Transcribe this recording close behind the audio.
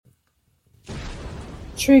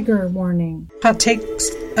Trigger warning. Hot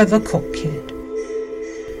takes of a cult kid.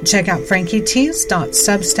 Check out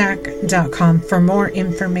frankietees.substack.com for more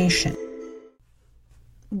information.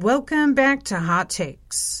 Welcome back to Hot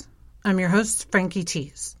Takes. I'm your host, Frankie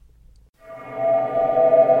Tees.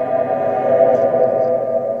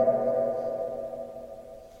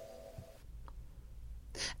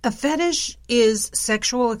 A fetish is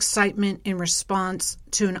sexual excitement in response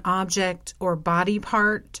to an object or body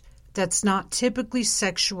part that's not typically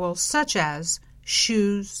sexual, such as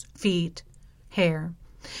shoes, feet, hair.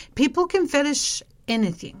 People can fetish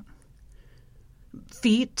anything.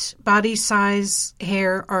 Feet, body size,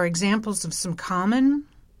 hair are examples of some common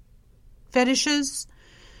fetishes.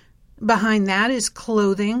 Behind that is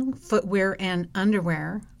clothing, footwear, and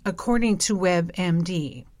underwear, according to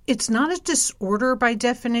WebMD. It's not a disorder by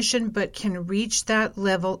definition, but can reach that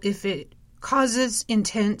level if it causes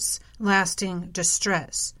intense, lasting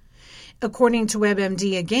distress. According to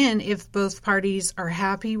WebMD, again, if both parties are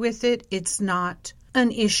happy with it, it's not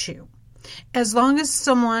an issue, as long as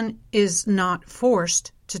someone is not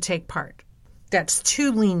forced to take part. That's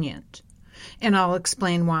too lenient, and I'll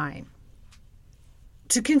explain why.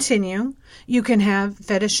 To continue, you can have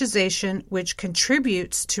fetishization, which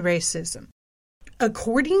contributes to racism.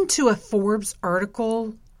 According to a Forbes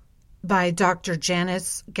article by Dr.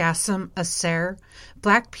 Janice Gassam-Asser,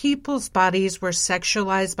 Black people's bodies were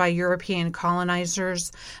sexualized by European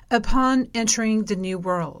colonizers upon entering the New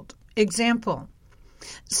World. Example: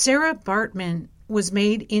 Sarah Bartman was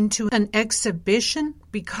made into an exhibition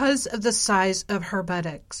because of the size of her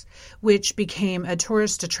buttocks, which became a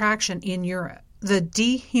tourist attraction in Europe. The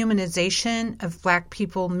dehumanization of Black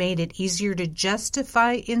people made it easier to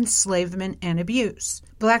justify enslavement and abuse.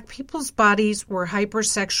 Black people's bodies were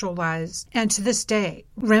hypersexualized, and to this day,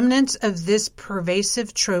 remnants of this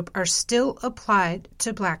pervasive trope are still applied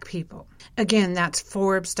to Black people. Again, that's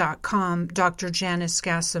Forbes.com, Dr. Janice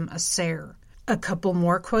Gassam-Asser. A couple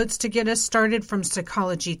more quotes to get us started from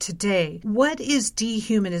Psychology Today. What is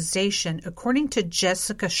dehumanization? According to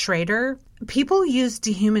Jessica Schrader, people use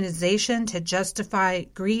dehumanization to justify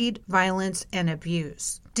greed, violence, and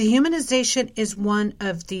abuse. Dehumanization is one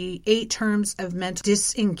of the 8 terms of mental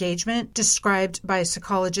disengagement described by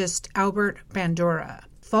psychologist Albert Bandura.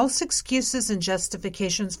 False excuses and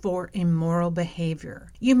justifications for immoral behavior.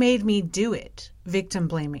 You made me do it. Victim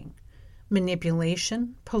blaming.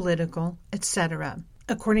 Manipulation, political, etc.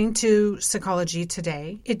 According to Psychology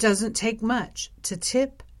Today, it doesn't take much to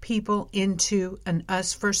tip people into an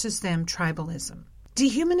us versus them tribalism.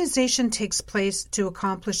 Dehumanization takes place to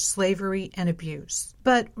accomplish slavery and abuse,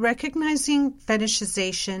 but recognizing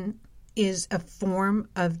fetishization is a form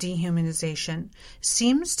of dehumanization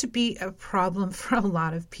seems to be a problem for a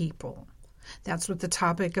lot of people. That's what the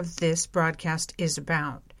topic of this broadcast is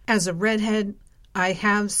about. As a redhead, I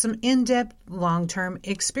have some in-depth, long-term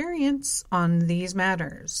experience on these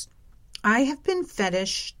matters. I have been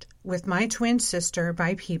fetished with my twin sister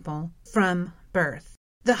by people from birth.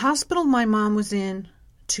 The hospital my mom was in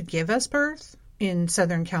to give us birth in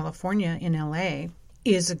Southern California, in LA,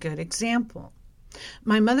 is a good example.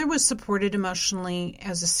 My mother was supported emotionally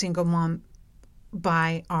as a single mom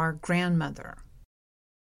by our grandmother.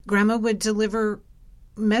 Grandma would deliver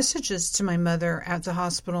messages to my mother at the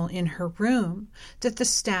hospital in her room that the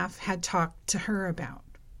staff had talked to her about.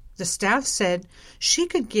 The staff said she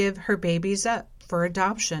could give her babies up for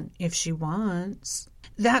adoption if she wants.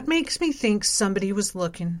 That makes me think somebody was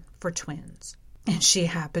looking for twins, and she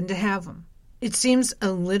happened to have them. It seems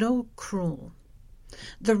a little cruel.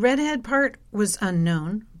 The redhead part was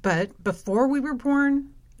unknown, but before we were born,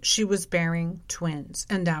 she was bearing twins,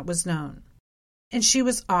 and that was known. And she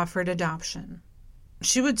was offered adoption.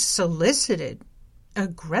 She was solicited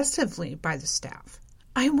aggressively by the staff.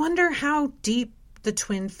 I wonder how deep the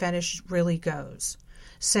twin fetish really goes.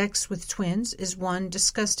 Sex with twins is one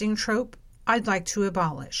disgusting trope I'd like to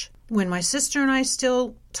abolish. When my sister and I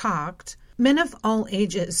still talked, men of all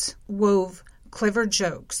ages wove clever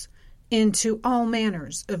jokes into all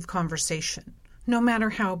manners of conversation, no matter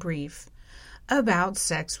how brief, about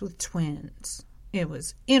sex with twins. It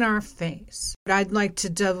was in our face. But I'd like to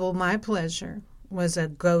double my pleasure was a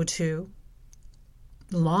go-to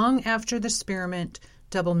long after the Spearmint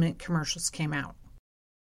Double Mint commercials came out.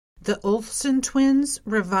 The Olsen twins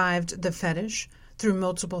revived the fetish through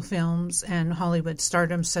multiple films and Hollywood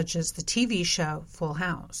stardom, such as the TV show Full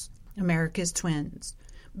House, America's Twins.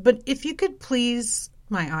 But if you could please,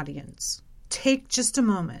 my audience, take just a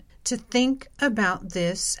moment to think about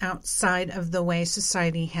this outside of the way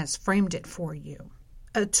society has framed it for you.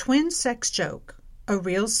 A twin sex joke, a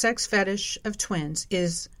real sex fetish of twins,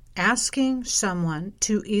 is asking someone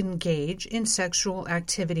to engage in sexual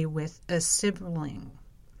activity with a sibling.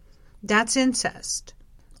 That's incest.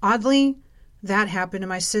 Oddly, that happened to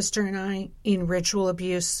my sister and I in ritual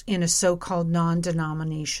abuse in a so-called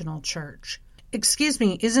non-denominational church. Excuse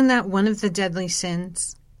me, isn't that one of the deadly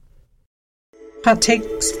sins? Hot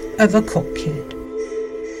Takes of a Cult Kid.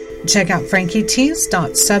 Check out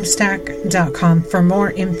frankietees.substack.com for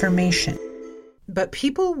more information. But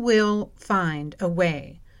people will find a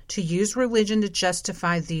way to use religion to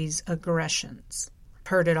justify these aggressions.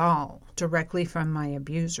 Heard it all directly from my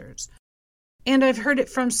abusers. And I've heard it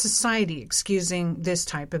from society excusing this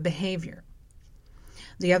type of behavior.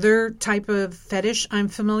 The other type of fetish I'm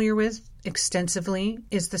familiar with extensively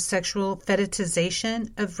is the sexual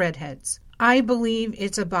fetishization of redheads. I believe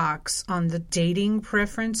it's a box on the dating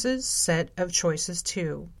preferences set of choices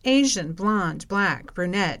too. Asian, blonde, black,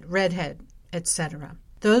 brunette, redhead, etc.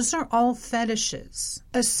 Those are all fetishes.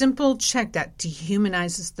 A simple check that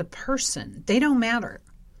dehumanizes the person. They don't matter.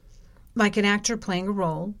 Like an actor playing a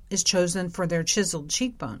role is chosen for their chiseled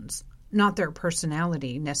cheekbones, not their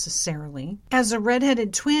personality necessarily. As a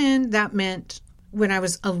redheaded twin, that meant when I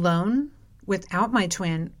was alone without my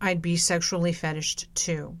twin, I'd be sexually fetished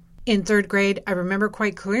too. In 3rd grade, I remember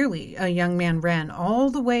quite clearly a young man ran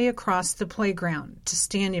all the way across the playground to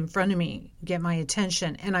stand in front of me, get my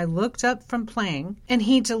attention, and I looked up from playing, and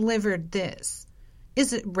he delivered this.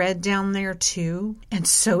 Is it red down there too? And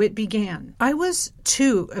so it began. I was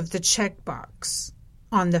 2 of the checkbox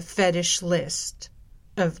on the fetish list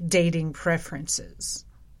of dating preferences.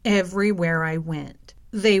 Everywhere I went,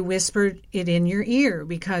 they whispered it in your ear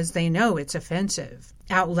because they know it's offensive.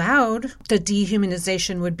 Out loud, the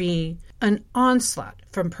dehumanization would be an onslaught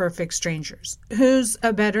from perfect strangers. Who's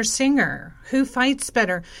a better singer? Who fights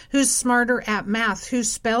better? Who's smarter at math? Who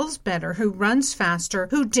spells better? Who runs faster?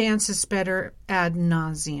 Who dances better ad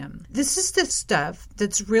nauseum? This is the stuff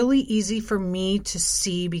that's really easy for me to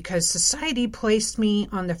see because society placed me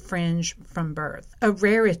on the fringe from birth. A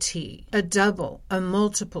rarity, a double, a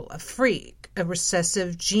multiple, a freak, a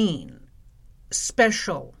recessive gene,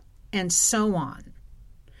 special, and so on.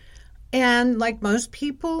 And like most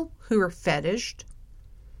people who are fetished,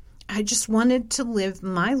 I just wanted to live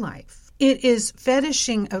my life. It is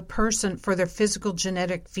fetishing a person for their physical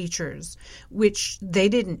genetic features, which they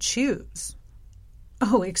didn't choose.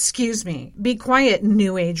 Oh, excuse me. Be quiet,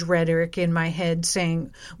 New Age rhetoric in my head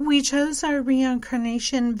saying, we chose our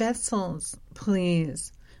reincarnation vessels,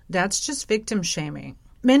 please. That's just victim shaming.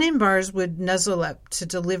 Men in bars would nuzzle up to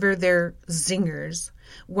deliver their zingers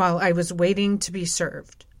while I was waiting to be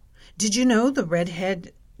served. Did you know the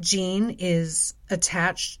redhead gene is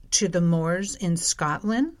attached to the Moors in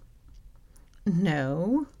Scotland?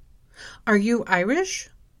 No. Are you Irish?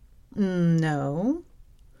 No.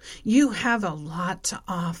 You have a lot to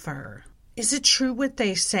offer. Is it true what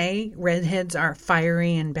they say, redheads are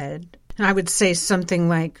fiery in bed? And I would say something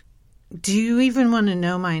like, do you even want to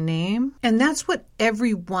know my name? And that's what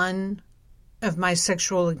every one of my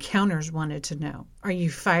sexual encounters wanted to know. Are you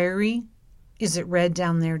fiery? Is it red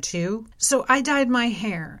down there too? So I dyed my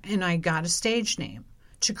hair and I got a stage name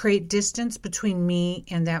to create distance between me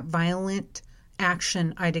and that violent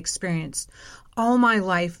action I'd experienced all my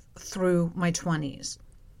life through my 20s.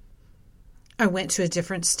 I went to a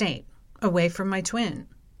different state, away from my twin.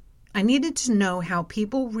 I needed to know how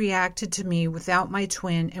people reacted to me without my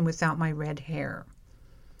twin and without my red hair.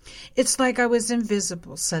 It's like I was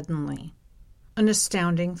invisible suddenly. An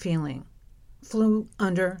astounding feeling. Flew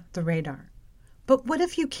under the radar. But what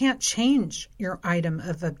if you can't change your item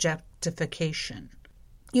of objectification?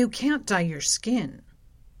 You can't dye your skin.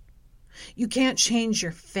 You can't change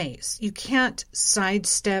your face. You can't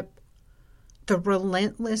sidestep the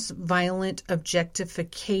relentless, violent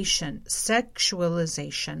objectification,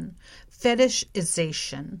 sexualization,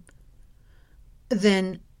 fetishization.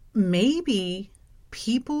 Then maybe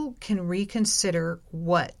people can reconsider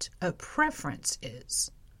what a preference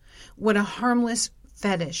is, what a harmless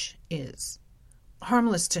fetish is.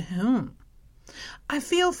 Harmless to whom? I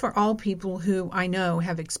feel for all people who I know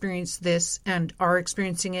have experienced this and are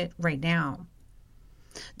experiencing it right now.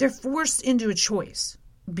 They're forced into a choice.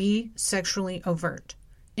 Be sexually overt.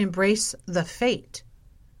 Embrace the fate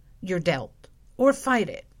you're dealt. Or fight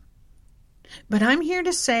it. But I'm here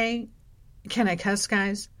to say, can I cuss,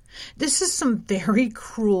 guys? This is some very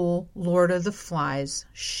cruel Lord of the Flies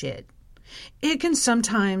shit. It can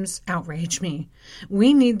sometimes outrage me.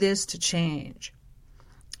 We need this to change.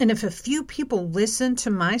 And if a few people listen to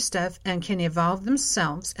my stuff and can evolve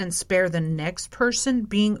themselves and spare the next person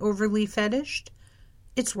being overly fetished,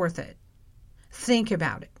 it's worth it. Think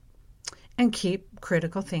about it and keep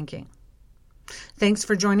critical thinking. Thanks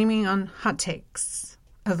for joining me on Hot Takes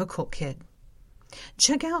of a Cult Kid.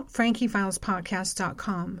 Check out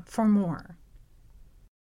FrankieFilesPodcast.com for more.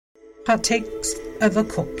 Hot Takes of a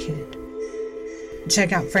Cult Kid.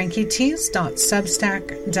 Check out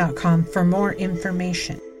FrankieTees.substack.com for more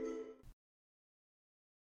information.